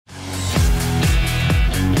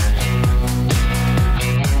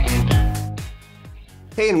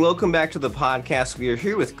and welcome back to the podcast. We are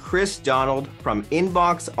here with Chris Donald from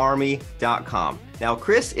InboxArmy.com. Now,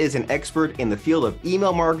 Chris is an expert in the field of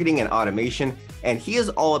email marketing and automation, and he is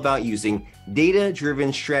all about using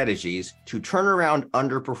data-driven strategies to turn around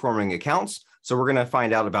underperforming accounts. So we're going to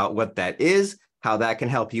find out about what that is, how that can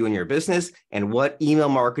help you in your business, and what email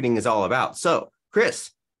marketing is all about. So, Chris,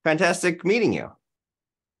 fantastic meeting you.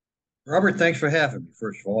 Robert, thanks for having me.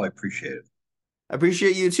 First of all, I appreciate it. I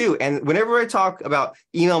appreciate you too. And whenever I talk about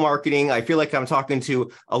email marketing, I feel like I'm talking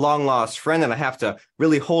to a long lost friend and I have to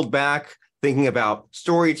really hold back thinking about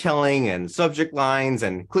storytelling and subject lines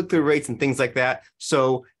and click-through rates and things like that.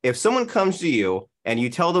 So if someone comes to you and you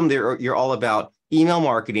tell them you're all about email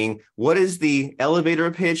marketing, what is the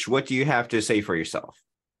elevator pitch? What do you have to say for yourself?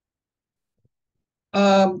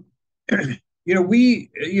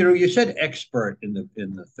 You said expert in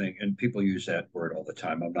the thing, and people use that word all the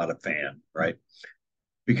time. I'm not a fan, right?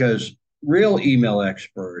 Because real email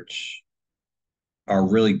experts are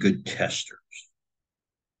really good testers,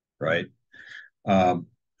 right?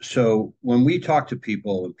 So when we talk to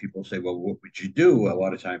people and people say, well, what would you do? A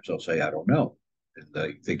lot of times they'll say, I don't know.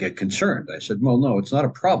 And they get concerned. I said, well, no, it's not a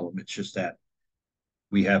problem. It's just that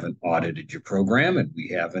we haven't audited your program and we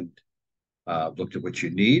haven't looked at what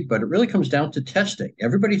you need, but it really comes down to testing.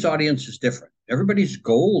 Everybody's audience is different. Everybody's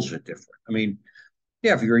goals are different. I mean,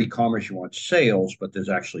 yeah, if you're e-commerce, you want sales, but there's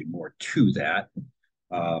actually more to that.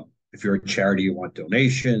 If you're a charity, you want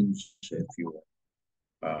donations. If you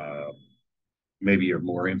maybe you're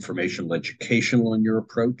more informational, educational in your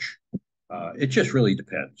approach. It just really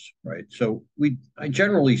depends, right? So I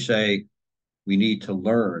generally say we need to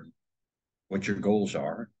learn what your goals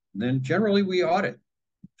are, and then generally we audit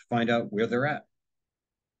to find out where they're at.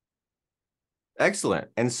 Excellent.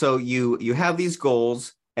 And so you have these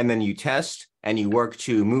goals and then you test and you work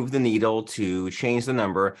to move the needle to change the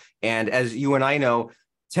number. And as you and I know,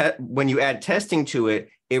 when you add testing to it,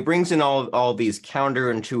 it brings in all these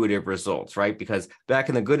counterintuitive results, right? Because back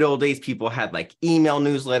in the good old days, people had like email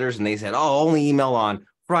newsletters and they said, oh, only email on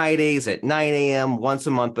Fridays at 9 a.m. once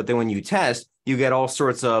a month. But then when you test, you get all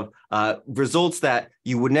sorts of results that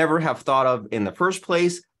you would never have thought of in the first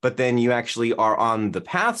place. But then you actually are on the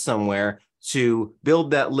path somewhere to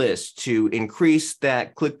build that list, to increase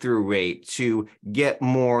that click-through rate, to get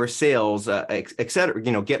more sales, et cetera,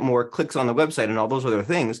 get more clicks on the website and all those other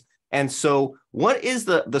things. And so what is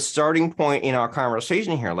the starting point in our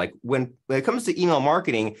conversation here? Like when it comes to email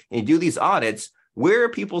marketing and you do these audits, where are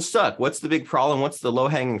people stuck? What's the big problem? What's the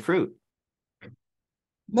low-hanging fruit?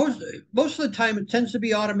 Most of the time, it tends to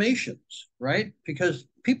be automations, right? Because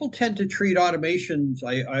people tend to treat automations,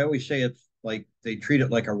 I always say it's like they treat it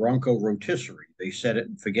like a Ronco rotisserie. They set it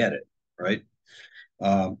and forget it, right?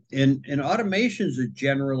 And automations are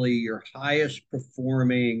generally your highest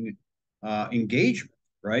performing engagement,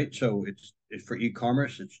 right? So it's for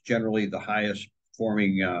e-commerce, it's generally the highest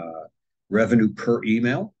performing revenue per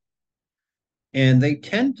email. And they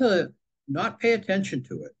tend to not pay attention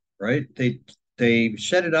to it, right? They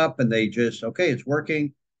set it up and they just, okay, it's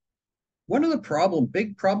working. One of the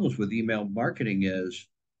big problems with email marketing is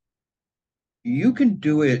you can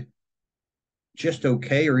do it just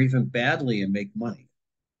okay or even badly and make money.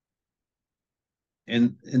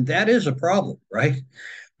 And that is a problem, right?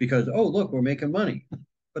 Because, oh, look, we're making money.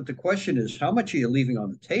 But the question is, how much are you leaving on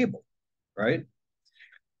the table, right?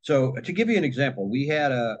 So to give you an example, we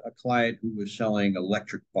had a client who was selling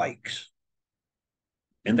electric bikes.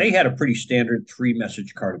 And they had a pretty standard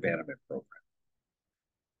 3-message cart abandonment program.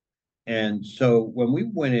 And so when we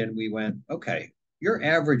went in, we went, okay, your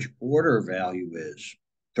average order value is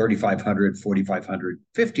 3,500, 4,500,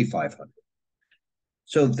 5,500.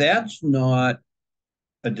 So that's not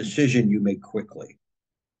a decision you make quickly,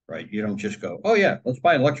 right? You don't just go, oh yeah, let's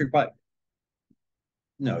buy an electric bike.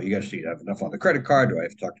 No, you got to see, have enough on the credit card. Do I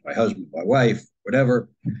have to talk to my husband, my wife, whatever?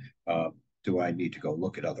 Do I need to go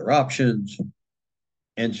look at other options?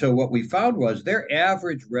 And so what we found was their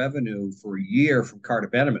average revenue for a year from cart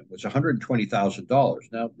abandonment was $120,000.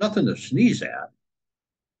 Now, nothing to sneeze at.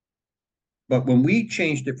 But when we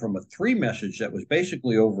changed it from a 3-message that was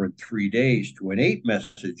basically over in 3 days to an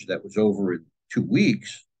 8-message that was over in 2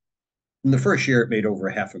 weeks, in the first year, it made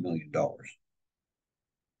over $500,000.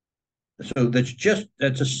 So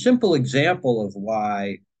that's a simple example of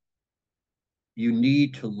why you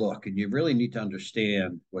need to look and you really need to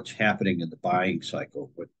understand what's happening in the buying cycle,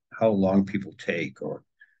 how long people take, or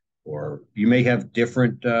you may have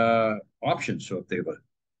different options. So if they have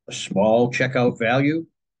a small checkout value,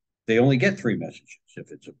 they only get 3 messages.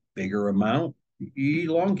 If it's a bigger amount, you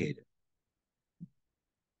elongate it.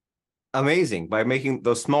 Amazing, by making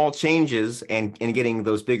those small changes and getting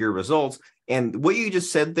those bigger results. And what you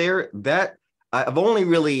just said there, that I've only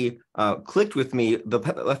really clicked with me the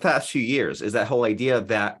past few years, is that whole idea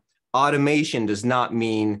that automation does not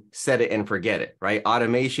mean set it and forget it, right?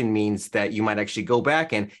 Automation means that you might actually go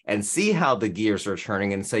back and see how the gears are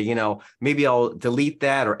turning and say, maybe I'll delete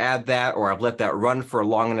that or add that, or I've let that run for a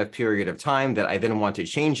long enough period of time that I then want to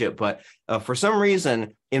change it. But for some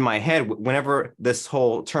reason in my head, whenever this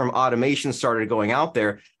whole term automation started going out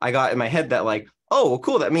there, I got in my head that like, oh, well,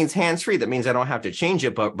 cool, that means hands-free. That means I don't have to change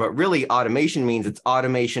it. But really automation means it's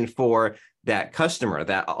automation for that customer,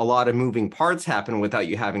 that a lot of moving parts happen without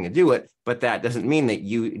you having to do it. But that doesn't mean that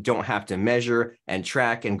you don't have to measure and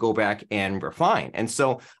track and go back and refine. And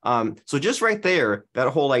so just right there, that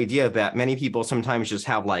whole idea that many people sometimes just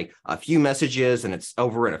have like a few messages and it's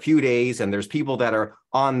over in a few days. And there's people that are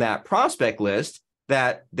on that prospect list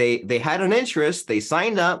that they had an interest, they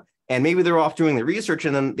signed up, and maybe they're off doing the research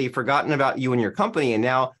and then they've forgotten about you and your company, and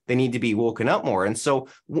now they need to be woken up more. And so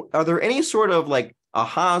are there any sort of like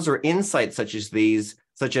ahas or insights such as these,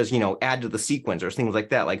 such as, add to the sequence or things like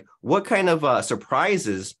that? Like what kind of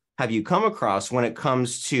surprises have you come across when it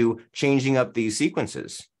comes to changing up these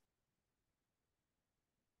sequences?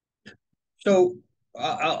 So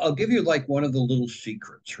I'll give you like one of the little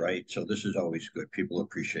secrets, right? So this is always good. People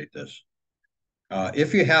appreciate this.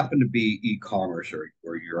 If you happen to be e-commerce or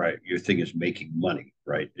your thing is making money,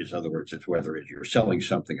 right? In other words, it's whether it's you're selling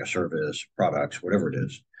something, a service, products, whatever it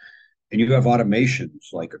is, and you have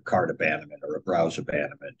automations like a cart abandonment or a browse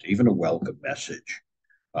abandonment, even a welcome message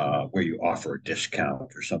where you offer a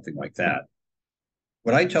discount or something like that.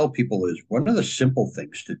 What I tell people is one of the simple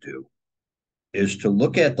things to do is to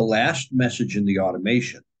look at the last message in the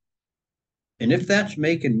automation. And if that's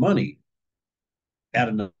making money, add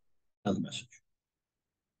another message.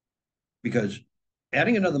 Because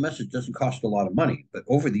adding another message doesn't cost a lot of money, but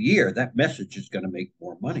over the year, that message is going to make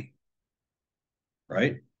more money,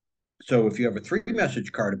 right? So if you have a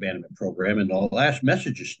 3-message cart abandonment program and the last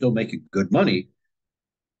message is still making good money,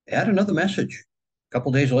 add another message a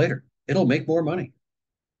couple days later. It'll make more money.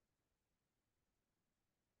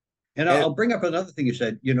 And I'll bring up another thing you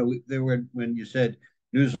said. When you said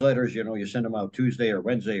newsletters, you send them out Tuesday or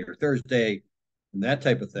Wednesday or Thursday, and that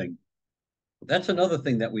type of thing. That's another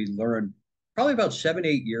thing that we learned probably about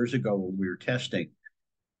 7-8 years ago when we were testing.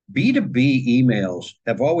 B2B emails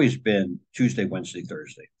have always been Tuesday, Wednesday,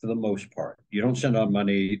 Thursday for the most part. You don't send on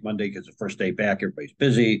Monday because the first day back, everybody's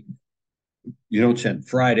busy. You don't send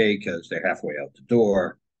Friday because they're halfway out the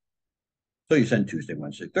door. So you send Tuesday,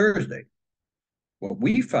 Wednesday, Thursday. What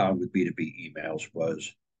we found with B2B emails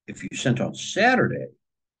was if you sent on Saturday,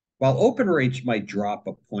 while open rates might drop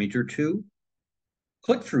a point or two,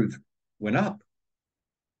 click-through went up.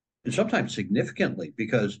 And sometimes significantly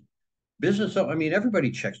because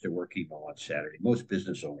everybody checks their work email on Saturday. Most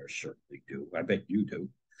business owners certainly do. I bet you do.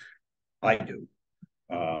 I do.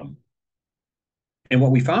 And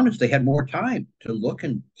what we found is they had more time to look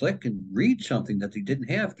and click and read something that they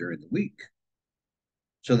didn't have during the week.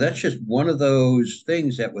 So that's just one of those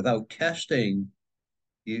things that without testing,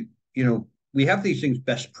 we have these things,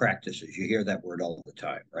 best practices. You hear that word all the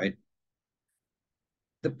time, right?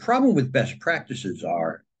 The problem with best practices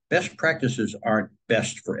aren't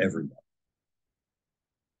best for everyone.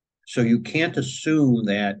 So you can't assume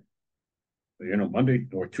that, Monday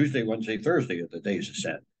or Tuesday, Wednesday, Thursday are the days to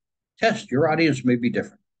send. Test. Your audience may be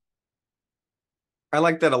different. I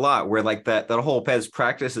like that a lot, where like that whole best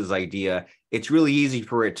practices idea, it's really easy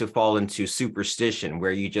for it to fall into superstition,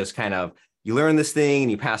 where you just kind of, you learn this thing and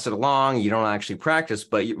you pass it along, you don't actually practice.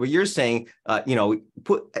 But what you're saying,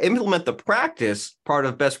 implement the practice part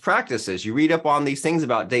of best practices. You read up on these things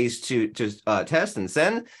about days to test and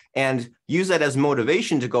send, and use that as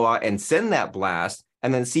motivation to go out and send that blast,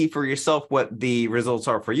 and then see for yourself what the results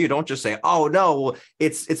are for you. Don't just say, oh no,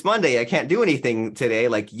 it's Monday, I can't do anything today.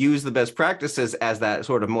 Like, use the best practices as that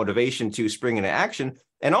sort of motivation to spring into action.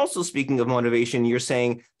 And also, speaking of motivation, you're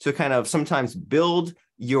saying to kind of sometimes build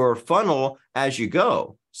your funnel as you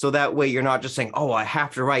go. So that way you're not just saying, oh, I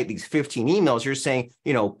have to write these 15 emails. You're saying,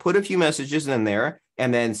 put a few messages in there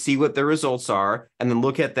and then see what the results are. And then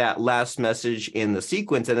look at that last message in the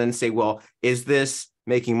sequence and then say, well, is this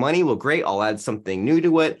making money? Well, great. I'll add something new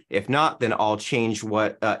to it. If not, then I'll change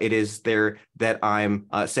what it is there that I'm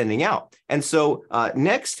sending out. And so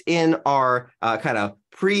next in our kind of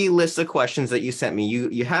pre-list of questions that you sent me,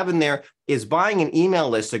 you have in there, is buying an email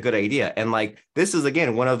list a good idea? And like, this is,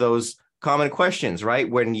 again, one of those common questions, right?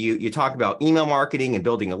 When you talk about email marketing and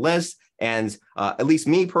building a list, and at least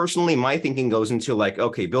me personally, my thinking goes into like,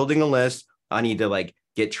 okay, building a list, I need to like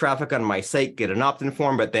get traffic on my site, get an opt-in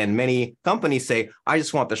form, but then many companies say, I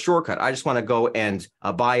just want the shortcut. I just want to go and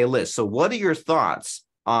buy a list. So what are your thoughts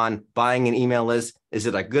on buying an email list? Is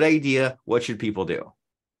it a good idea? What should people do?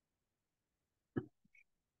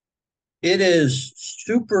 It is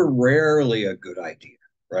super rarely a good idea,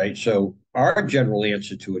 right? So our general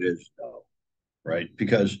answer to it is no, right?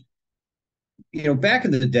 Because back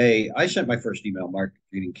in the day, I sent my first email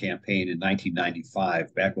marketing campaign in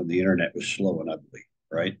 1995, back when the internet was slow and ugly,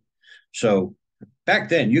 right? So back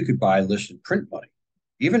then, you could buy list and print money.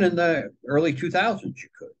 Even in the early 2000s, you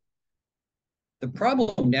could. The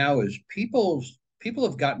problem now is people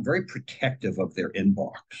have gotten very protective of their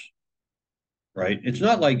inbox, right? It's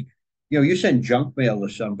not like you send junk mail to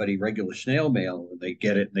somebody, regular snail mail, and they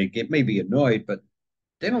get it, and they get maybe annoyed, but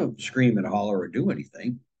they don't scream and holler or do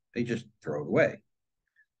anything. They just throw it away.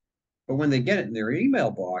 But when they get it in their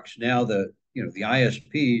email box, now the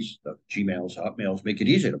ISPs, the Gmails, Hotmails, make it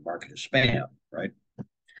easy to market as spam, right?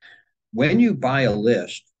 When you buy a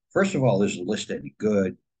list, first of all, is the list any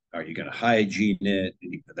good? Are you going to hygiene it?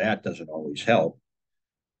 And even that doesn't always help.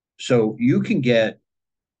 So you can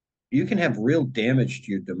have real damage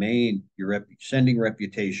to your domain, your sending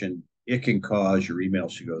reputation. It can cause your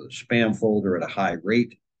emails to go to the spam folder at a high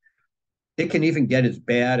rate. It can even get as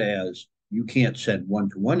bad as you can't send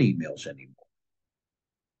one-to-one emails anymore.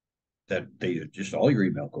 That they just all your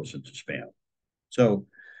email goes into spam. So,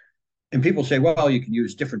 and people say, well, you can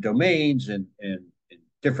use different domains and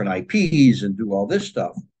different IPs and do all this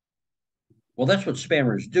stuff. Well, that's what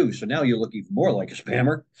spammers do. So now you look even more like a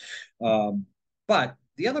spammer. But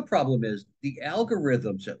the other problem is the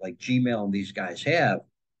algorithms that like Gmail and these guys have,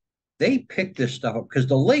 they pick this stuff up because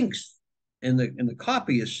the links in the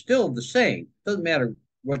copy is still the same. Doesn't matter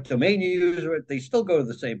what domain you use, they still go to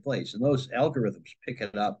the same place. And those algorithms pick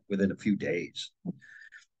it up within a few days.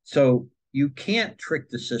 So you can't trick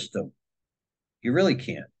the system. You really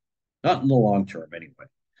can't. Not in the long term,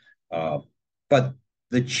 anyway. But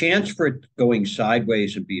the chance for it going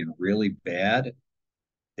sideways and being really bad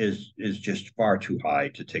is just far too high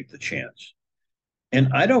to take the chance. And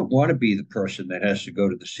I don't want to be the person that has to go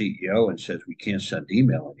to the CEO and says we can't send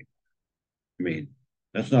email anymore. I mean,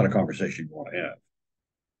 that's not a conversation you want to have.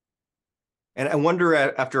 And I wonder,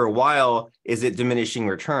 after a while, is it diminishing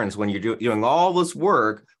returns when you're doing all this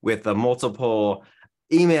work with the multiple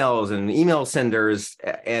emails and email senders,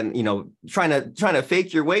 and trying to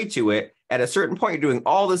fake your way to it? At a certain point, you're doing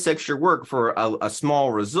all this extra work for a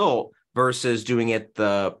small result versus doing it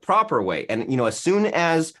the proper way. And as soon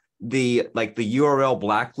as the URL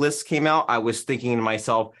blacklist came out, I was thinking to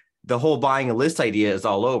myself, the whole buying a list idea is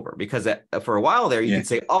all over, because for a while there, you could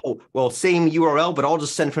say, oh, well, same URL, but I'll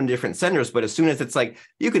just send from different senders. But as soon as it's like,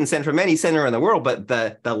 you can send from any sender in the world, but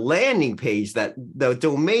the landing page, that the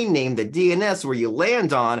domain name, the DNS where you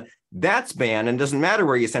land on, that's banned, and doesn't matter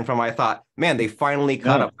where you send from. I thought, man, they finally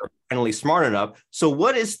caught up. They're finally smart enough. So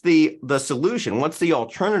what is the solution? What's the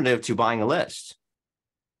alternative to buying a list?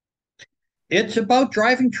 It's about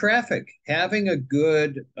driving traffic, having a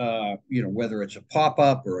good, whether it's a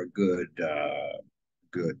pop-up or a good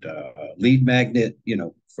lead magnet,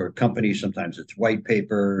 for companies. Sometimes it's white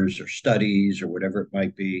papers or studies or whatever it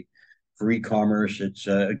might be. For e-commerce, it's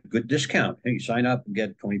a good discount. Hey, sign up and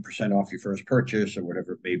get 20% off your first purchase or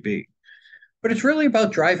whatever it may be. But it's really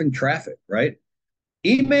about driving traffic, right?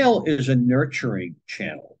 Email is a nurturing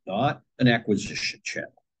channel, not an acquisition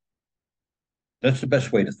channel. That's the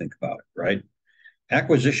best way to think about it, right?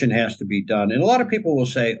 Acquisition has to be done. And a lot of people will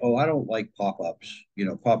say, oh, I don't like pop-ups.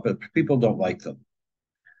 Pop-ups, people don't like them.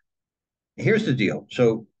 Here's the deal.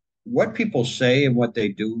 So what people say and what they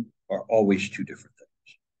do are always two different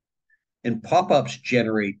things. And pop-ups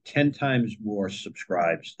generate 10 times more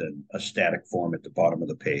subscribes than a static form at the bottom of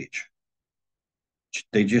the page.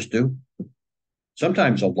 They just do.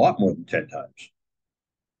 Sometimes a lot more than 10 times.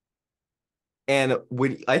 And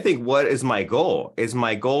I think, what is my goal? Is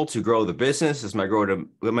my goal to grow the business? Is my goal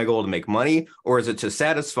to make money? Or is it to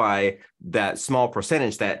satisfy that small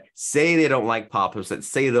percentage that say they don't like pop-ups, that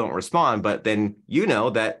say they don't respond, but then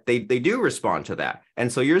that they do respond to that? And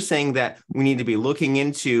so you're saying that we need to be looking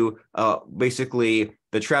into basically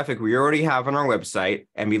the traffic we already have on our website,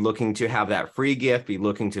 and be looking to have that free gift, be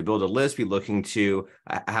looking to build a list, be looking to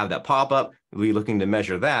have that pop-up, be looking to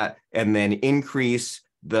measure that, and then increase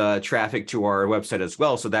the traffic to our website as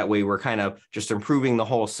well. So that way we're kind of just improving the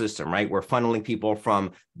whole system, right? We're funneling people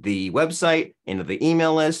from the website into the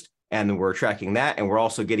email list, and we're tracking that. And we're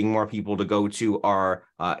also getting more people to go to our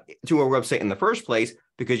website in the first place,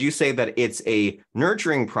 because you say that it's a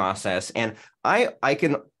nurturing process. And I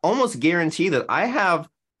can almost guarantee that I have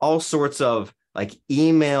all sorts of like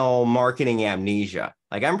email marketing amnesia.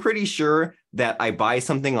 Like I'm pretty sure that I buy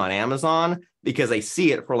something on Amazon because I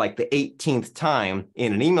see it for like the 18th time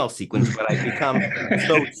in an email sequence, but I've become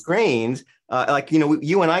so trained. Like, you know,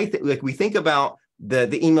 you and I, like we think about the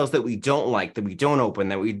emails that we don't like, that we don't open,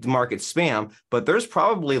 that we mark it spam, but there's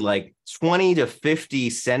probably like 20 to 50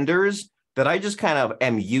 senders that I just kind of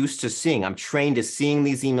am used to seeing. I'm trained to seeing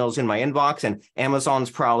these emails in my inbox, and Amazon's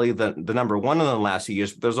probably the number one in the last few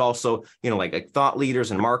years. But there's also, you know, like thought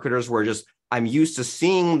leaders and marketers where just I'm used to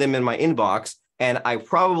seeing them in my inbox, and I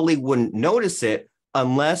probably wouldn't notice it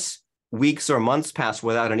unless weeks or months pass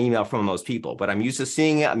without an email from those people. But I'm used to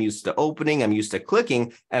seeing it. I'm used to opening. I'm used to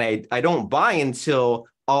clicking, and I don't buy until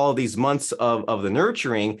all these months of the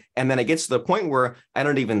nurturing. And then it gets to the point where I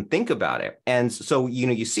don't even think about it. And so, you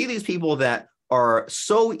know, you see these people that are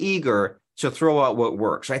so eager to throw out what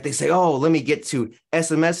works, right? They say, oh, let me get to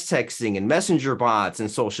SMS texting and messenger bots and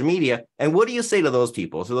social media. And what do you say to those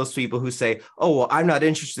people? So those people who say, oh, well, I'm not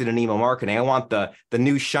interested in email marketing. I want the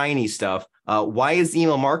new shiny stuff. Why is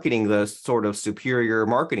email marketing the sort of superior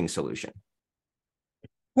marketing solution?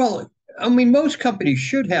 Well, I mean, most companies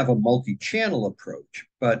should have a multi-channel approach,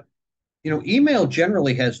 but you know, email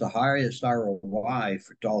generally has the highest ROI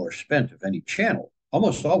for dollars spent of any channel.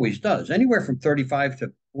 Almost always does, anywhere from 35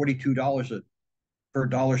 to $42 per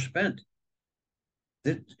dollar spent.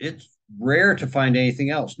 It's rare to find anything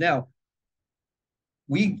else. Now,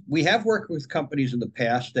 we have worked with companies in the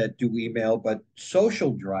past that do email, but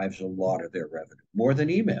social drives a lot of their revenue, more than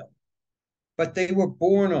email. But they were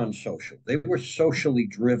born on social. They were socially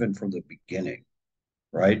driven from the beginning,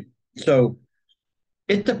 right? So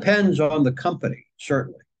it depends on the company,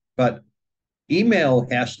 certainly, but email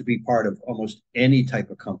has to be part of almost any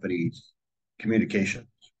type of company's communications,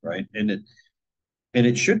 right? And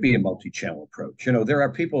it should be a multi-channel approach. You know, there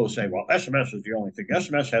are people who say, well, SMS is the only thing.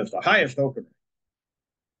 SMS has the highest open rate.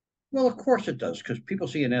 Well, of course it does, because people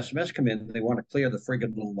see an SMS come in, and they want to clear the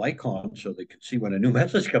friggin' little icon so they can see when a new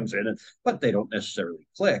message comes in, but they don't necessarily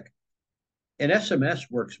click. And SMS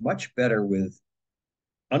works much better with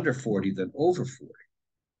under 40 than over 40,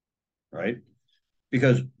 right?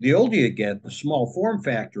 Because the older you get, the small form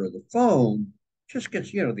factor of the phone just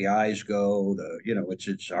gets, you know, the eyes go,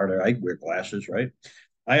 it's harder. I wear glasses, right?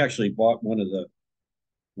 I actually bought one of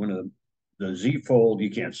the Z Fold. You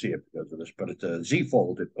can't see it because of this, but it's a Z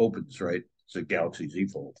Fold. It opens, right? It's a Galaxy Z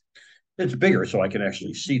Fold. It's bigger, so I can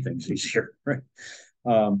actually see things easier, right?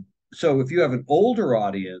 So if you have an older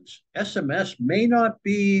audience, SMS may not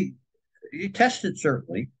be, you test it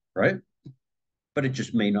certainly, right? But it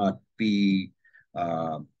just may not be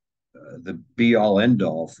the be all end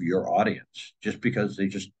all for your audience, just because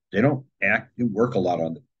they don't work a lot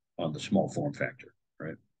on the small form factor,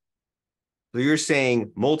 right? So you're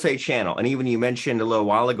saying multi-channel, and even you mentioned a little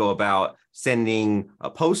while ago about sending a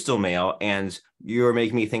postal mail, and you were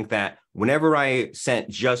making me think that whenever I sent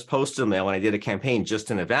just postal mail and I did a campaign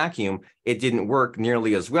just in a vacuum, it didn't work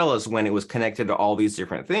nearly as well as when it was connected to all these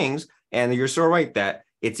different things. And you're so right that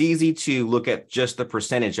it's easy to look at just the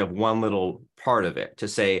percentage of one little part of it to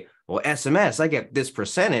say, well, SMS, I get this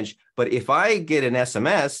percentage, but if I get an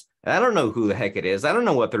SMS, I don't know who the heck it is. I don't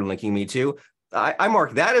know what they're linking me to. I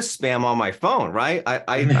mark that as spam on my phone, right?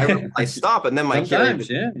 I stop, and then my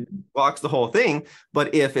carrier blocks the whole thing.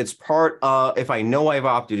 But if it's if I know I've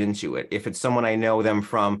opted into it, if it's someone I know them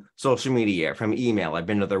from social media, from email, I've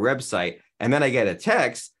been to their website, and then I get a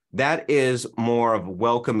text, that is more of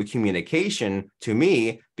welcome communication to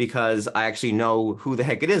me because I actually know who the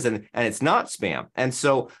heck it is, and it's not spam. And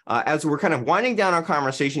so as we're kind of winding down our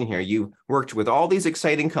conversation here, you worked with all these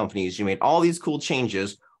exciting companies, you made all these cool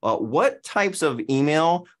changes. What types of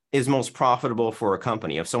email is most profitable for a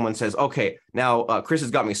company? If someone says, okay, now Chris has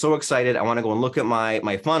got me so excited, I want to go and look at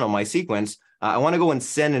my funnel, my sequence. I want to go and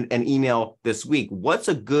send an email this week. What's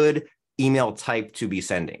a good email type to be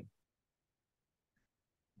sending?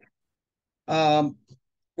 Well,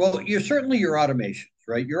 you're certainly your automations,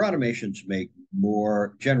 right? Your automations make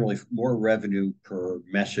generally more revenue per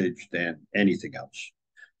message than anything else.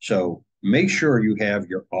 So make sure you have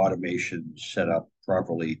your automations set up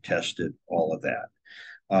properly, tested, all of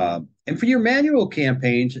that. And for your manual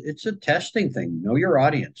campaigns, it's a testing thing. Know your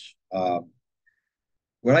audience.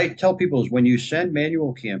 What I tell people is when you send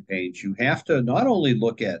manual campaigns, you have to not only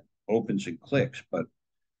look at opens and clicks, but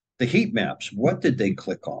the heat maps. What did they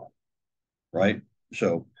click on? Right?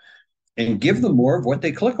 So, and give them more of what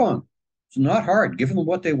they click on. It's not hard. Give them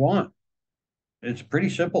what they want. It's pretty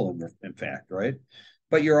simple, in fact, right?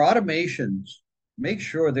 But your automations, make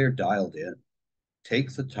sure they're dialed in.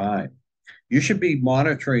 Take the time. You should be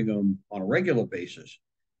monitoring them on a regular basis,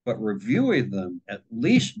 but reviewing them at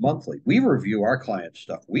least monthly. We review our client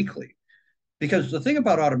stuff weekly. Because the thing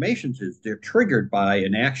about automations is they're triggered by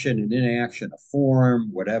an action, an inaction, a form,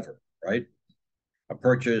 whatever, right? A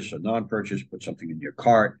purchase, a non-purchase, put something in your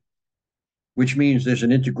cart, which means there's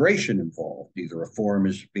an integration involved. Either a form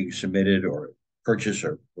is being submitted or a purchase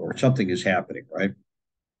or something is happening, right?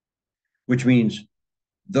 Which means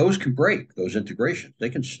those can break, those integrations.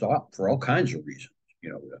 They can stop for all kinds of reasons.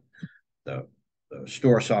 You know, the, the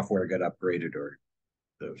store software got upgraded, or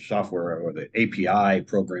the software or the API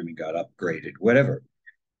programming got upgraded, whatever.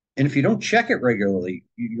 And if you don't check it regularly,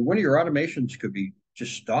 one of your automations could be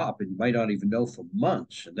just stop, and you might not even know for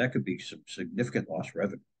months, and that could be some significant lost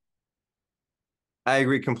revenue. I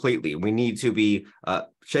agree completely. We need to be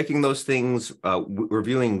checking those things,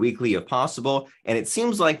 reviewing weekly if possible. And it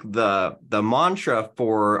seems like the mantra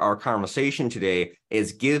for our conversation today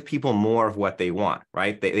is give people more of what they want,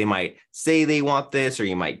 right? They might say they want this, or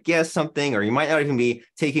you might guess something, or you might not even be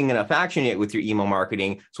taking enough action yet with your email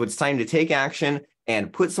marketing. So it's time to take action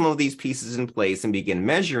and put some of these pieces in place and begin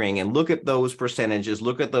measuring and look at those percentages,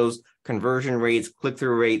 look at those conversion rates,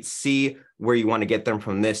 click-through rates, see where you want to get them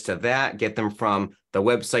from this to that, get them from the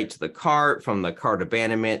website to the cart, from the cart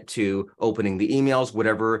abandonment to opening the emails,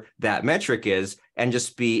 whatever that metric is, and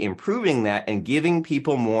just be improving that and giving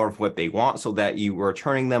people more of what they want so that you are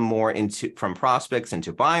turning them more into from prospects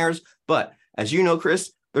into buyers. But as you know,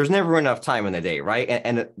 Chris, there's never enough time in the day, right?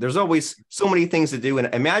 And there's always so many things to do.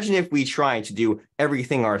 And imagine if we tried to do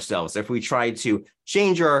everything ourselves, if we tried to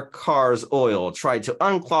change our car's oil, tried to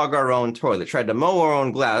unclog our own toilet, tried to mow our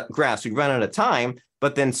own grass, we'd run out of time.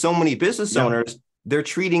 But then so many business owners, they're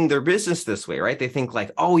treating their business this way, right? They think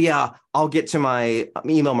like, oh yeah, I'll get to my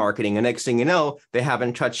email marketing. And next thing you know, they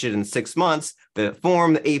haven't touched it in 6 months. The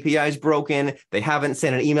form, the API is broken. They haven't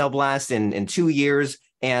sent an email blast in 2 years.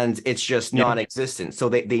 And it's just non-existent. So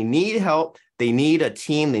they need help. They need a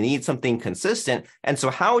team. They need something consistent. And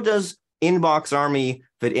so how does Inbox Army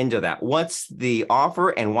fit into that? What's the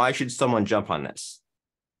offer and why should someone jump on this?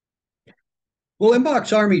 Well,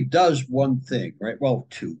 Inbox Army does one thing, right? Well,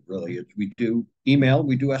 two, really. We do email,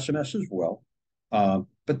 we do SMS as well.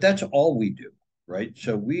 But that's all we do, right?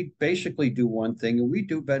 So we basically do one thing, and we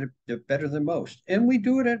do better than most. And we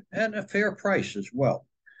do it at a fair price as well.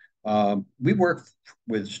 We work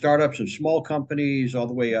with startups and small companies all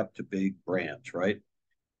the way up to big brands, right?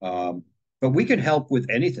 But we can help with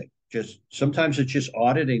anything. Just sometimes it's just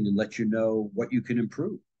auditing and let you know what you can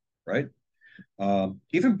improve, right?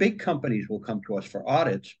 Even big companies will come to us for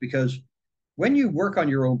audits, because when you work on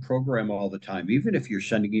your own program all the time, even if you're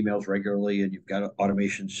sending emails regularly and you've got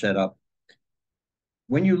automation set up,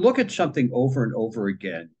 when you look at something over and over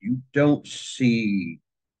again, you don't see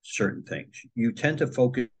certain things. You tend to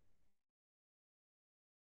focus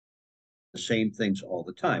the same things all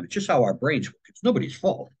the time. It's just how our brains work. It's nobody's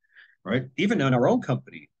fault, right? Even in our own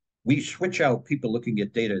company, we switch out people looking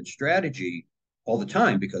at data and strategy all the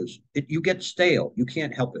time because you get stale. You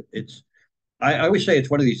can't help it. I always say it's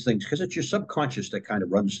one of these things because it's your subconscious that kind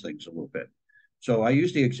of runs things a little bit. So I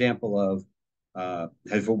use the example of,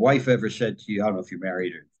 has a wife ever said to you, I don't know if you're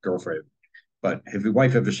married or girlfriend, but have your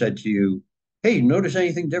wife ever said to you, hey, notice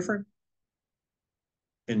anything different?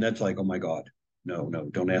 And that's like, oh my God, no,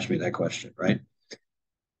 don't ask me that question, right?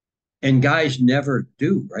 And guys never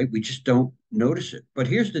do, right? We just don't notice it. But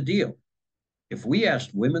here's the deal. If we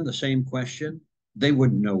asked women the same question, they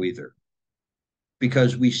wouldn't know either.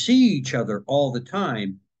 Because we see each other all the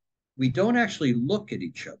time, we don't actually look at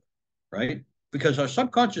each other, right? Because our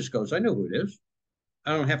subconscious goes, I know who it is.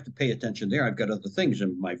 I don't have to pay attention there. I've got other things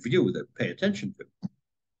in my view that pay attention to.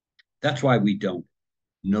 That's why we don't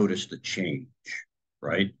notice the change,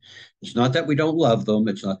 right? It's not that we don't love them.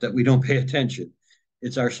 It's not that we don't pay attention.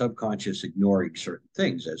 It's our subconscious ignoring certain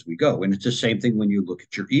things as we go. And it's the same thing when you look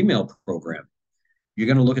at your email program. You're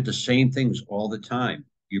going to look at the same things all the time.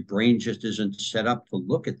 Your brain just isn't set up to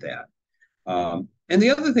look at that. And the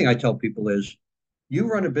other thing I tell people is, you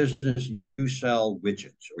run a business, you sell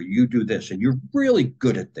widgets, or you do this, and you're really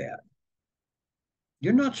good at that.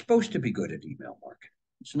 You're not supposed to be good at email marketing.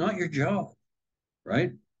 It's not your job,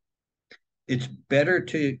 right? It's better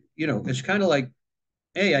to, it's kind of like,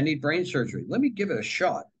 hey, I need brain surgery. Let me give it a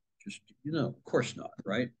shot. Just, of course not,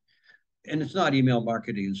 right? And it's not email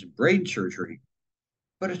marketing, it's brain surgery,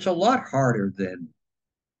 but it's a lot harder than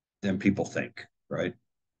people think, right?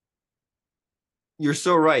 You're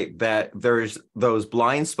so right that there's those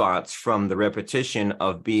blind spots from the repetition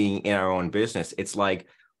of being in our own business. It's like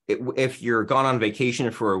if you're gone on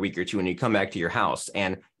vacation for a week or two and you come back to your house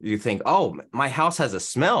and you think, oh, my house has a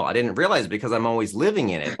smell. I didn't realize because I'm always living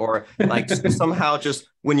in it. Or like somehow just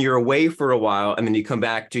when you're away for a while and then you come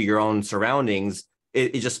back to your own surroundings,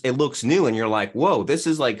 it looks new and you're like, whoa, this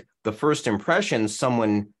is like the first impression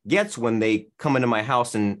someone gets when they come into my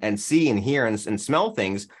house and see and hear and smell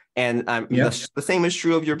things. And the same is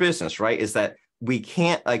true of your business, right? Is that we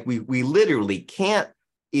can't, like, we literally can't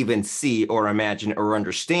even see or imagine or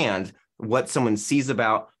understand what someone sees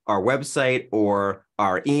about our website or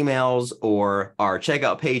our emails or our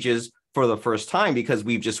checkout pages for the first time, because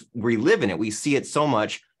we live in it. We see it so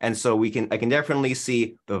much. And so I can definitely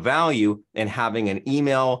see the value in having an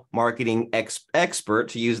email marketing expert,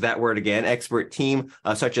 to use that word again, expert team,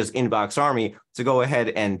 such as Inbox Army, to go ahead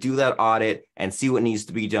and do that audit and see what needs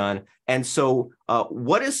to be done. And so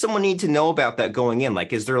what does someone need to know about that going in?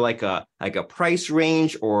 Like, is there like a price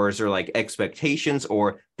range, or is there like expectations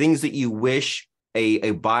or things that you wish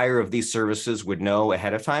a buyer of these services would know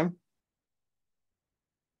ahead of time?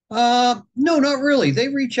 No, not really. They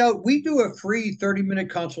reach out. We do a free 30-minute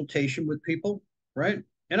consultation with people, right?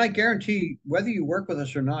 And I guarantee whether you work with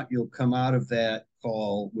us or not, you'll come out of that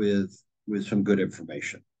call with some good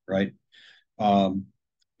information, right? Um,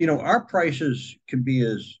 our prices can be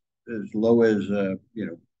as low as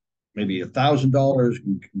maybe $1,000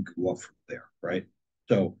 can go up from there, right?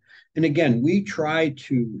 So, and again, we try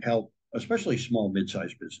to help, especially small,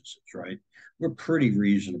 mid-sized businesses, right? We're pretty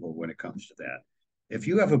reasonable when it comes to that. If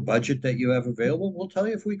you have a budget that you have available, we'll tell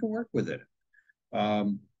you if we can work with it.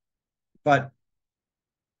 But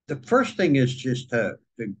the first thing is just to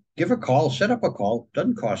give a call, set up a call.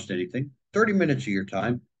 Doesn't cost anything. 30 minutes of your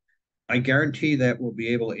time. I guarantee that we'll be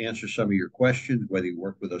able to answer some of your questions, whether you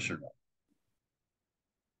work with us or not.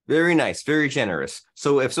 Very nice, very generous.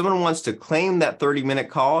 So if someone wants to claim that 30-minute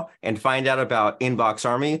call and find out about Inbox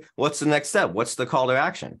Army, what's the next step? What's the call to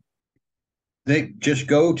action? They just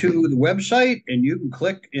go to the website and you can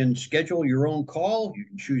click and schedule your own call. You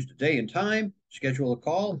can choose the day and time, schedule a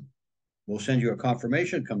call. We'll send you a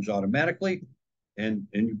confirmation, it comes automatically, and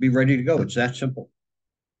you'll be ready to go. It's that simple.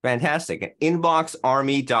 Fantastic.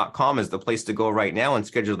 Inboxarmy.com is the place to go right now and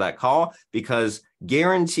schedule that call, because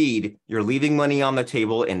guaranteed you're leaving money on the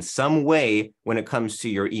table in some way when it comes to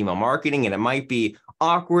your email marketing. And it might be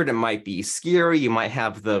awkward. It might be scary. You might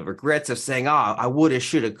have the regrets of saying, I woulda,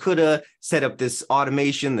 shoulda, coulda set up this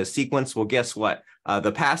automation, the sequence. Well, guess what?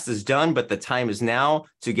 The past is done, but the time is now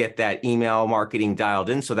to get that email marketing dialed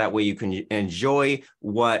in, so that way you can enjoy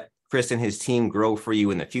what Chris and his team grow for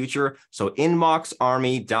you in the future. So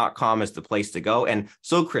inboxarmy.com is the place to go. And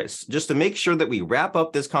so, Chris, just to make sure that we wrap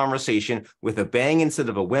up this conversation with a bang instead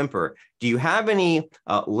of a whimper, do you have any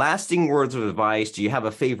lasting words of advice? Do you have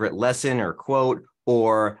a favorite lesson or quote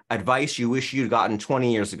or advice you wish you'd gotten 20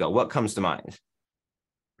 years ago? What comes to mind?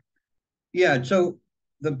 Yeah, so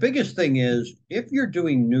the biggest thing is, if you're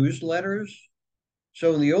doing newsletters,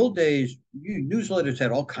 so in the old days, newsletters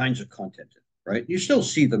had all kinds of content in it, right? You still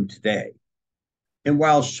see them today. And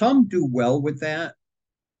while some do well with that,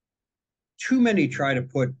 too many try to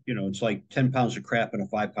put, it's like 10 pounds of crap in a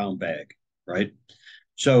 5-pound bag, right?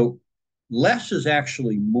 So less is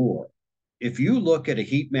actually more. If you look at a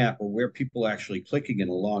heat map of where people are actually clicking in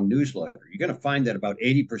a long newsletter, you're going to find that about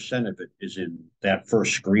 80% of it is in that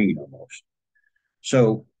first screen almost.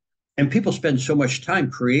 So, and people spend so much time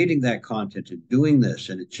creating that content and doing this,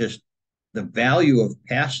 and it's just the value of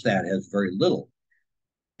past that has very little.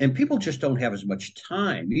 And people just don't have as much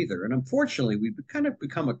time either. And unfortunately, we've kind of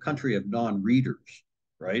become a country of non-readers,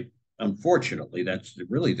 right? Unfortunately, that's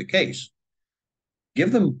really the case.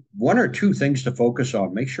 Give them one or two things to focus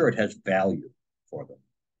on. Make sure it has value for them.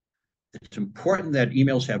 It's important that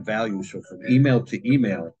emails have value. So from email to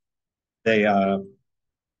email, they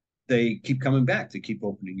keep coming back. They keep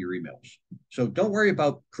opening your emails. So don't worry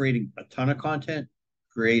about creating a ton of content.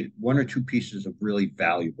 Create one or two pieces of really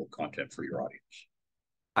valuable content for your audience.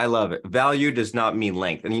 I love it. Value does not mean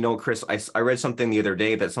length. And Chris, I read something the other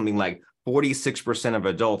day that something like 46% of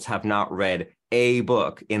adults have not read a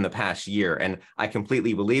book in the past year. And I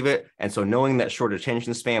completely believe it. And so knowing that short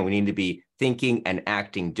attention span, we need to be thinking and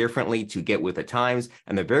acting differently to get with the times.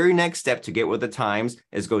 And the very next step to get with the times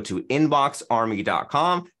is go to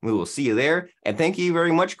inboxarmy.com. We will see you there. And thank you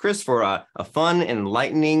very much, Chris, for a fun,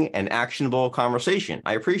 enlightening, and actionable conversation.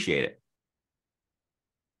 I appreciate it.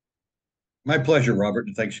 My pleasure, Robert.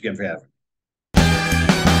 And thanks again for having me.